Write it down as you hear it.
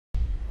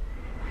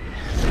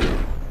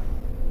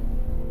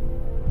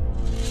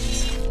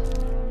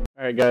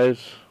Alright guys,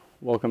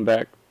 welcome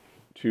back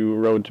to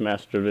Road to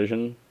Master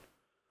Division.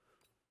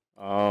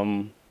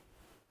 What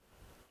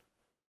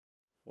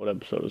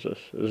episode is this?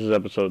 This is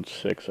episode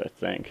 6, I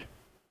think.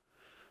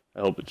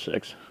 I hope it's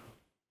 6.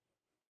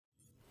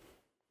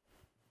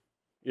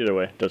 Either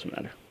way, doesn't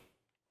matter.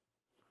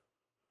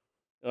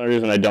 The only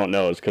reason I don't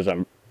know is because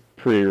I'm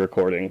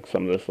pre-recording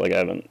some of this, like I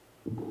haven't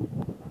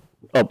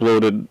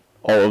uploaded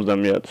all of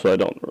them yet, so I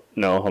don't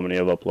know how many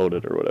I've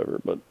uploaded or whatever,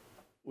 but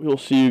we'll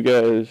see you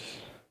guys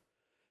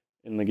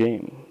in the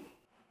game.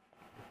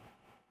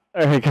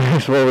 Alright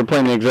guys, well we're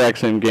playing the exact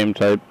same game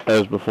type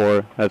as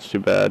before. That's too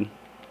bad.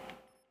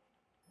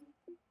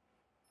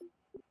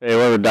 Hey,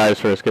 whoever dies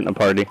first, get in the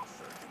party.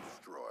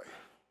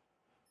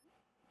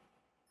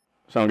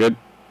 Sound good?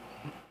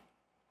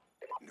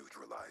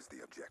 Neutralize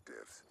the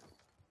objectives.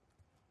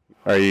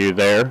 Are you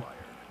there?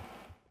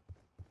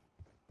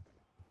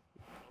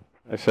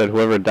 I said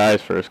whoever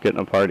dies first, get in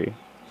a party.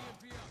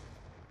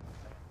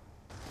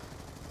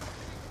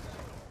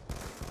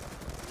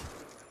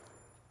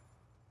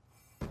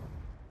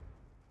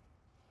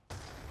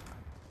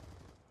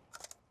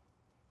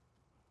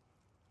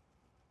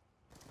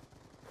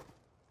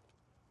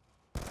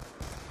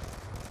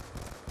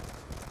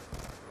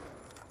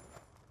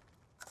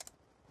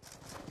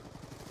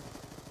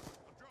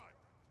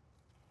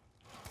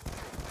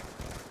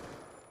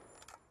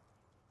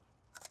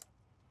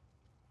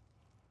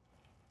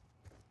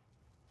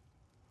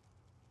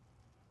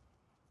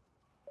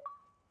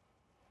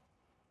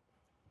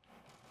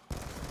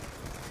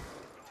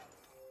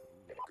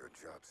 Good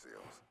job,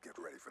 SEALs. Get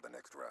ready for the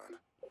next round.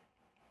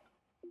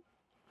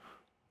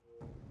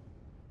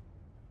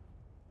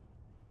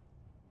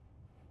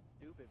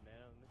 Stupid,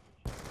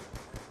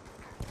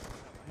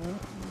 man.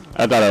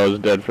 I thought I was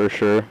dead for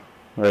sure.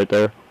 Right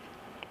there.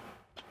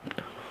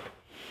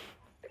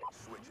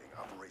 Switching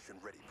operation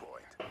ready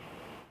point.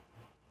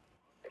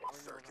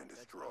 Search and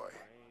destroy.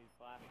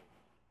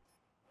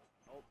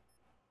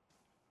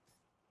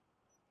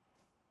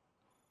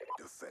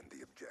 Defend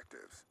the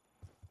objectives.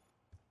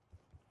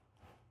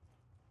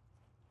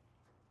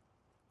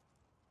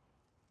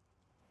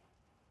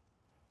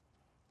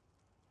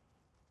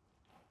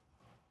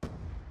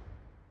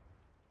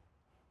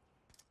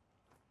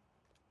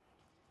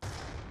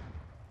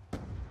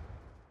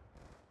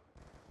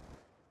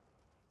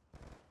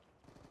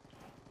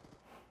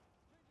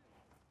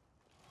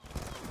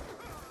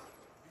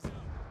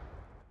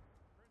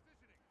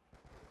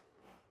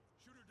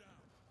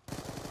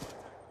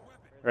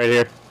 Right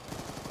here.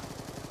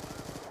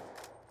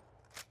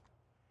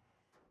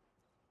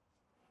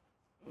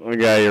 The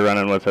guy you're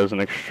running with has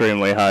an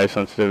extremely high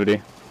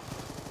sensitivity.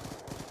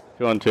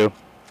 2-on-2.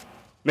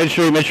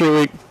 Mid-street,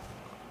 weak.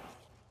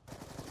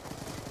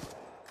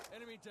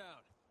 Enemy down.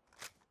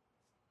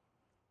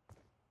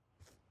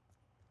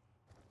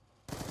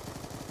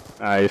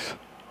 Nice.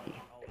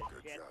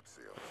 Good job,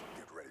 SEALs.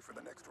 Get ready for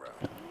the next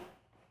round.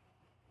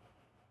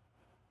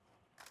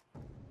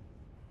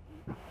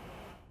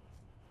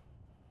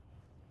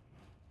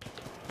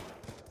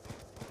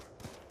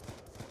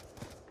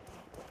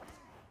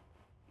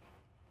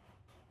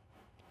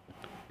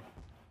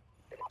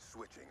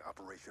 Switching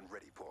operation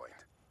ready point.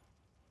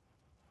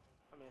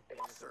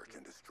 Search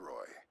and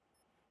destroy.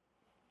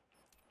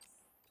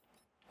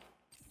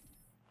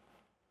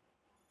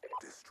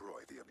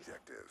 Destroy the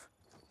objective.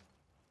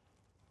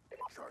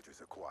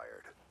 Charges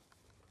acquired.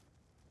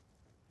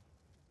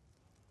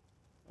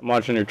 I'm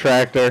watching your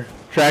tractor.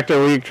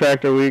 Tractor weak.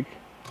 You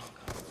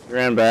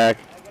ran back.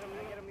 Get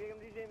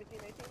him,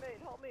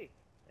 teammate, help me.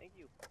 Thank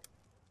you.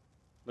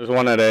 There's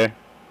one at A.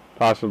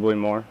 Possibly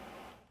more.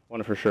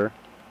 One for sure.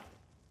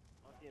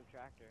 I don't see him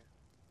tractor.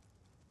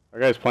 Our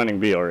guy's planning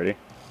B already.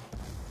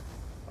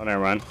 Oh,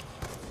 never mind.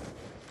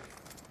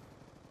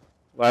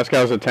 Last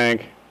guy was a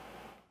tank.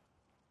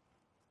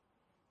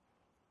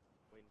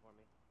 Waiting for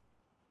me.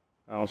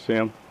 I don't see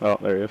him. Oh,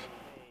 there he is.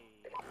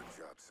 Good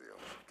job,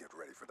 SEALs. Get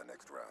ready for the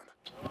next round.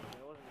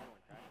 It wasn't anyone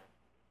tractor.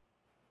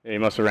 Yeah, he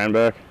must have ran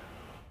back.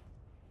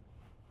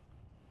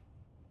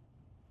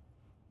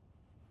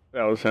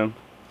 That was him.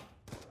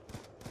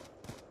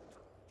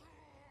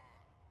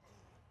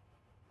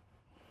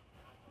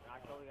 I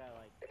told the guy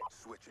like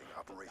Switching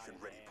operation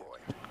ready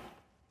point.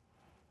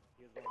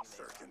 he was going to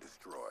Search and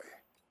destroy.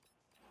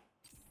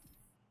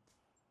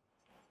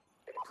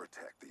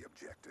 Protect the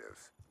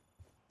objectives.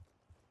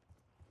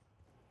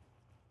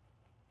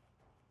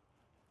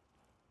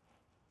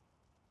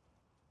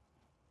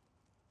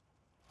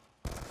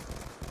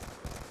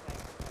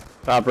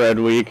 Top red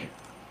weak.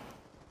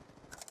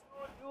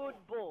 Good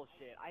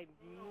bullshit. I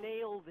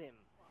nailed him.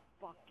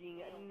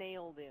 Fucking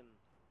nailed him.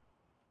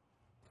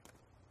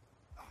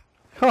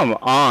 Come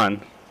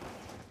on.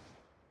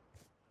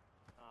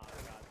 Oh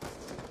god.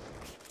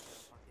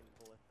 Fucking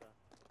ballista.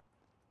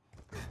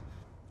 We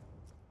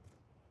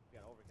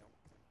got overkill.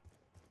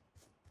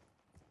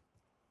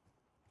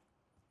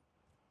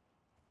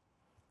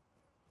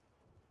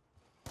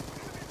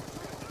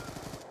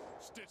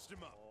 Stitched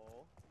him up. Oh.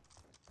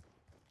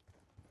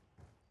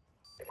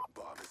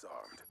 Bomb is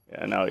armed.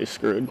 Yeah, now he's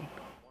screwed. 1-on-3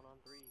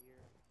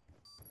 here.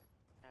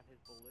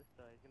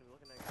 gonna be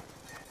looking like.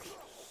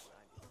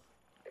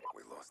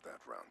 We lost that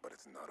round, but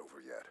it's not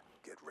over yet.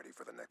 Get ready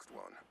for the next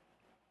one.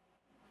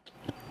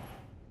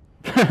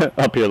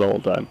 Up here the whole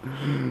time.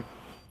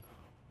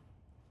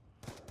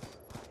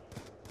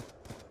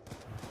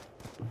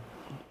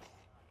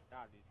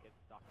 God, these kids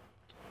suck.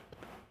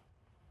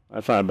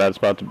 That's not a bad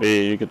spot to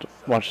be. You could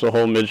watch the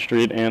whole mid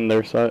street and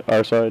their side,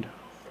 our side.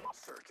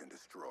 Search and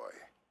destroy.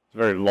 It's a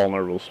very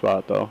vulnerable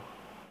spot though.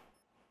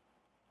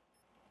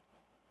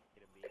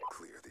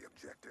 Clear the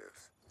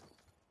objectives.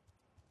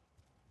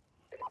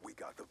 We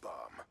got the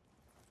bomb.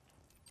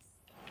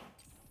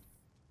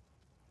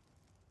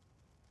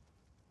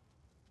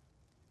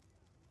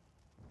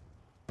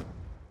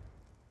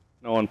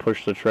 No one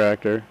pushed the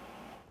tractor.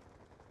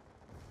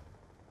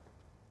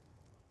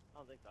 I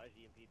don't think so. I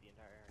GMP'd the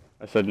entire area.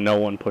 I said no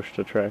one pushed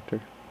the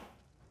tractor.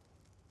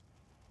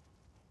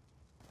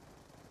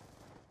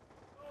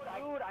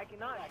 Dude, I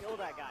cannot kill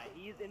that guy.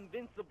 He's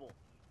invincible.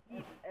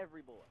 He's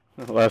every bullet.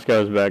 The last guy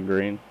was back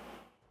green.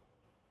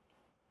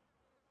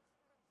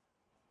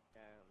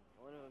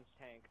 One of them's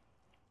tank.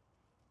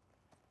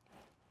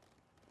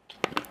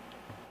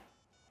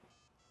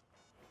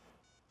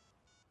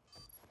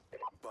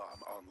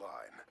 Bomb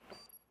online.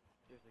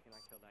 Seriously,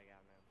 cannot kill that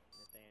guy, man.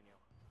 Nathaniel.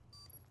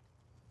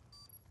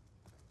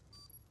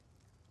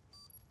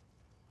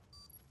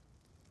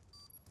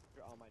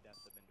 All my deaths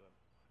have been to him.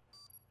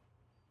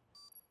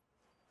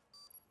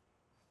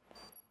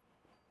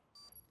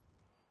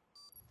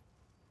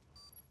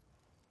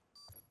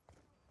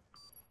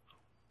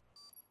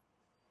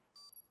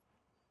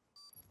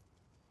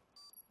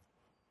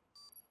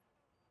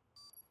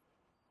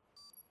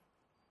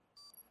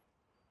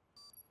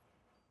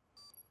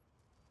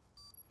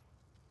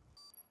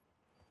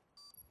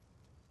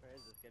 Where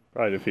is this kid?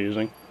 Probably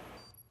defusing.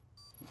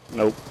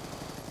 Nope.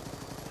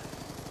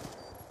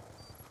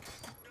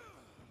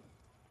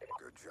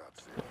 Good job,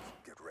 Seals.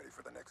 Get ready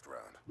for the next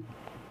round.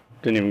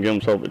 Didn't even give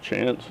himself a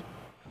chance.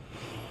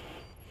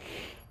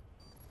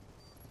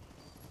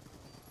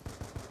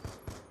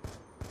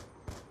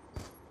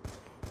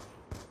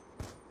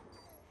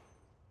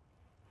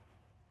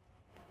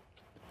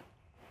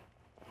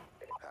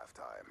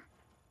 Halftime.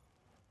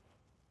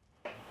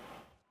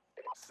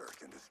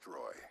 Search and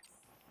destroy.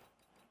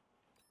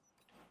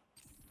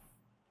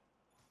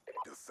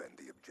 Defend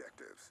the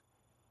objectives.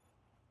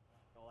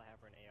 All I have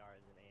for an AR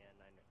is an AN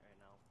right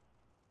now.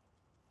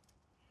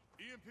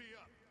 EMP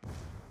up.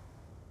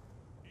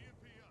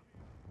 EMP up.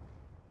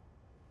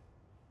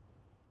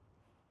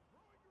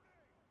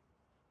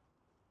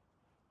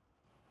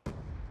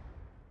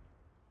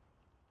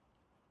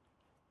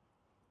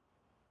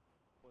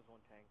 Was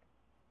one tank.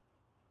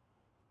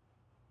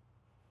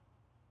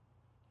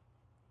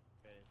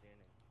 I didn't see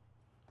anything.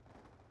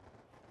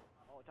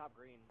 Oh, top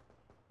green.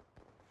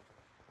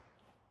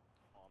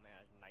 Oh man,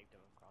 I just knifed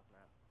him across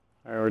map.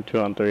 Alright, we're 2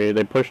 on 3.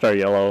 They pushed our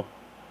yellow.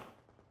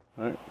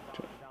 Alright.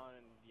 Down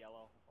in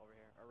yellow over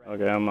here. Or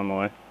red. Okay, I'm on my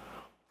way.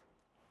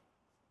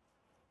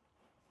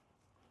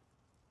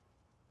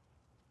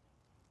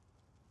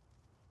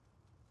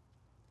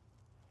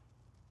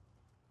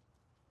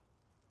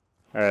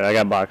 Alright, I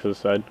got boxes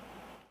side.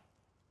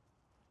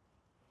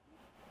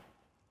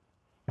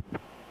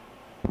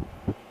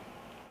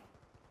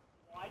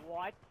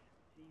 What?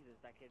 Jesus,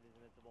 that kid is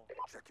invincible.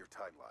 Check your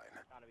timeline.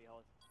 Gotta be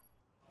host.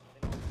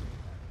 They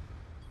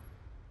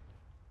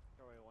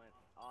know where he went.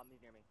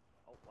 He's near me.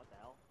 Oh, what the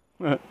hell?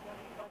 Where did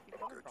he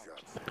coming Good from? job,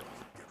 Seals.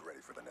 Get ready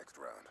for the next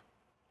round.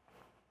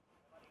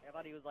 I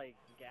thought he was like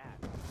gas.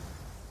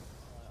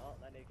 Oh,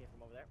 that nigga came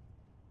from over there.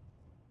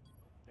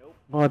 Nope.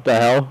 What the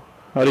hell?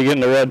 How'd he get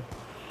in the red?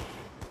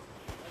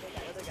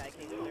 That other guy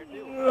came in there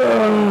too.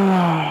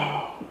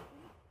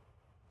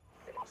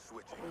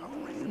 Switching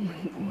operation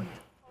ready point.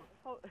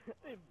 Oh,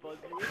 they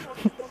buzzed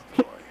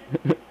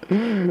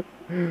you.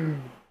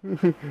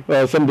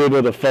 Well, some dude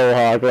with a faux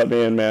hawk let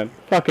me in, man.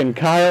 Fucking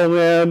Kyle,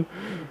 man.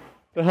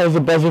 The hell's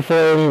the buzzer for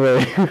anyway?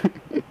 I haven't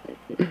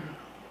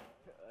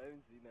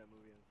seen that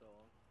movie in so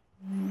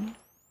long.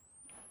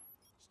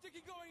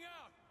 Sticky going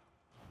out.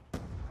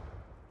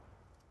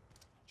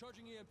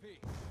 Charging EMP.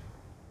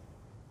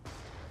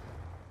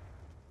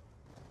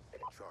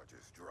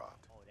 Charges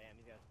dropped. Oh damn,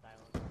 he's got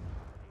silence.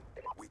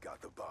 We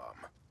got the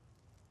bomb.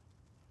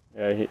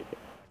 Yeah,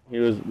 he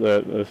was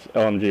this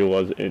LMG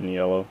was in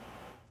yellow.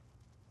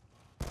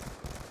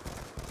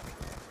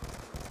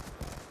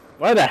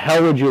 Why the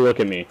hell would you look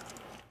at me?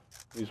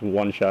 He's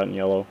one shot in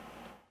yellow.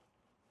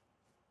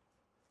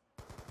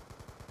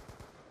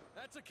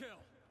 That's a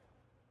kill.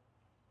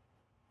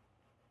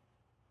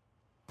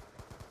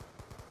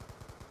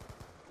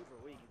 Super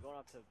weak. He's going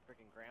up to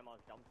freaking grandma's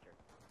dumpster.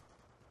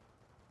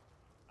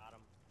 Got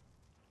him.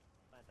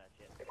 Plant that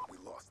shit. We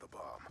lost the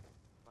bomb.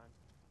 Come on.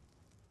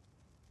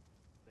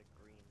 The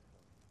green.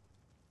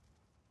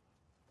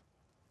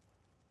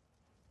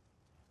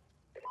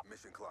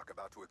 Mission clock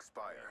about to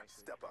expire. Yeah,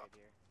 actually, Step right up.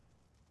 here.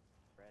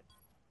 Red.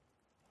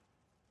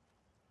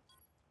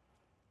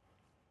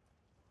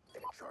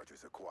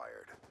 Charges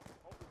acquired.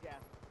 Oh, gas.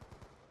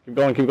 Keep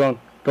going, keep going.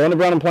 Go in the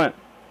brown and plant.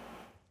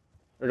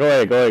 Or go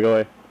away, go away, go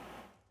away.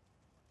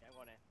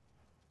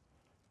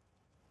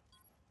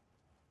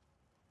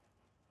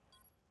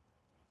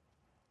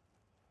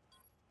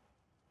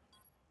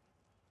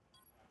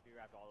 be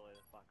wrapped all the way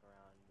the fuck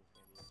around. It's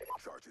gonna be...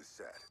 Charges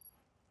set.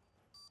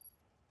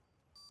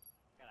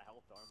 Got a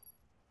hellstorm.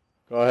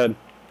 Go ahead.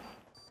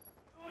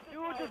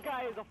 Dude, this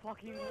guy is a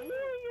fucking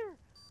warrior!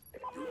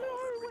 All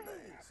that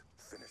remains.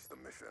 Finish the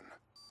mission.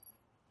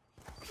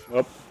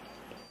 Whoop.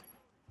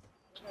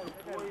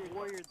 That guy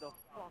warriored the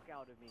fuck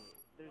out of me.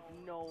 There's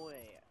no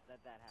way that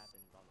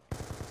happens on the...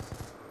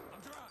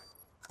 I'm dry.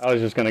 I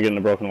was just gonna get in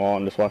the broken wall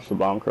and just watch the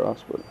bomb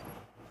cross, but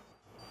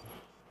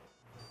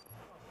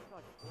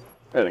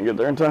I didn't get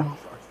there in time.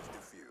 Charges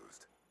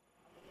diffused.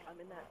 I'm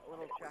in that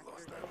little tractor.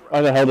 Lost that round.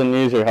 Why the hell didn't you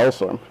use your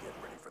hellstorm?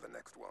 Get ready for the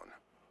next one.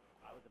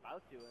 I was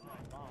about to, and then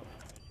I saw him. I was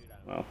gonna shoot at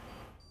him. Well,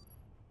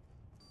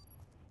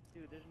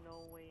 Dude, there's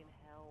no way in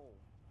hell.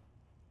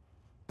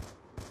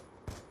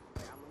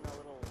 Like, I'm in that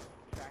little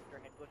tractor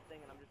head glitch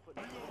thing, and I'm just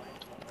putting the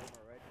lights on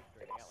over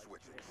registering. I got like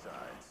Switching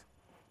sides.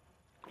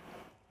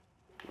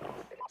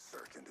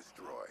 Search and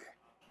destroy.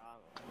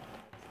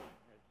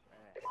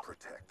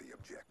 Protect the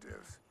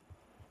objectives.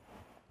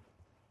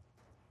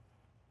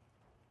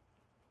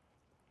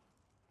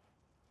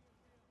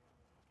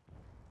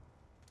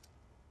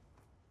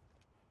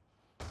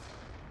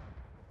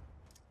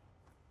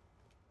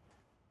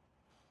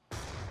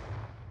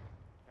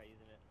 Try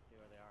using it, see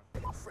where they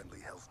are. Friendly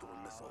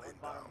Hellstorm missile One's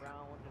bottom inbound.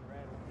 brown, one's in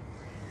red, one's in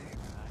green.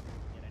 I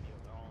didn't get any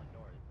of them. They're all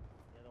indoors.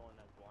 The other one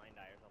has blind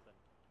eye or something.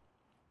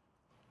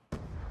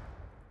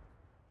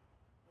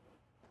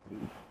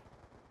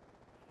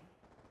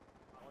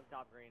 One's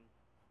top green.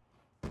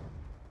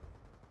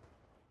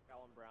 Got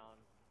one brown.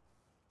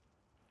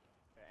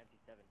 Got an empty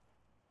 7.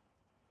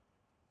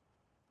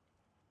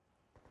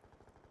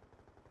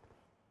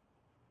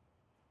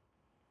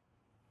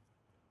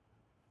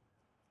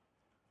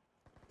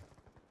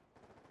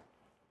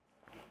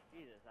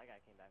 Jesus, that guy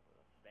came back with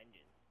a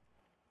vengeance.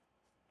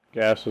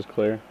 gas is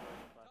clear.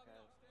 Fuck,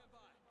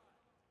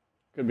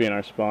 Could be in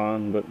our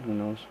spawn, but who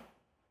knows?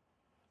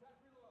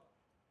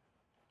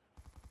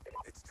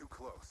 It's too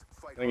close.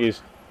 Fight I think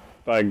he's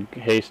by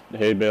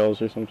hay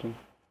bales or something.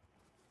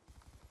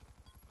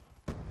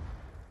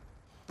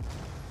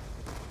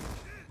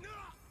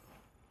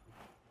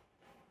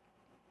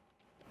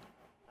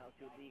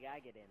 altitude league I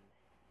get in.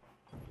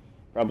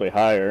 Probably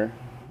higher.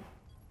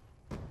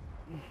 I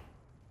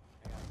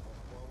got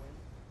 4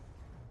 wins.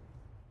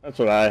 That's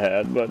what I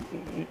had, but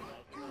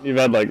you've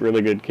had like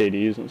really good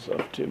KDs and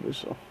stuff too,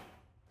 so.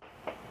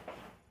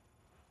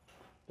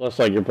 Plus,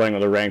 like, you're playing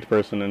with a ranked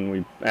person, and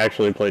we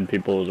actually played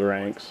people's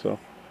ranks, so.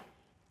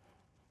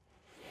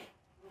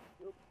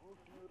 We'll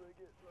see what I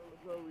get. We're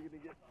probably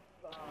gonna get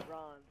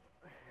bronze.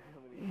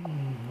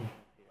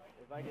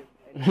 If I get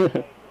any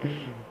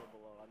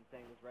below, I'm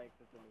saying this rank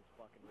system is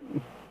fucking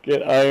ridiculous.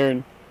 Get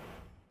iron.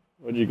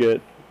 What'd you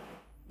get?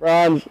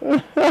 Bronze!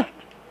 Yeah,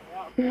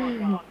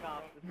 fuck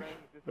off. This rank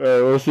system.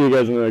 Alright, we'll see you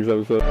guys in the next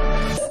episode.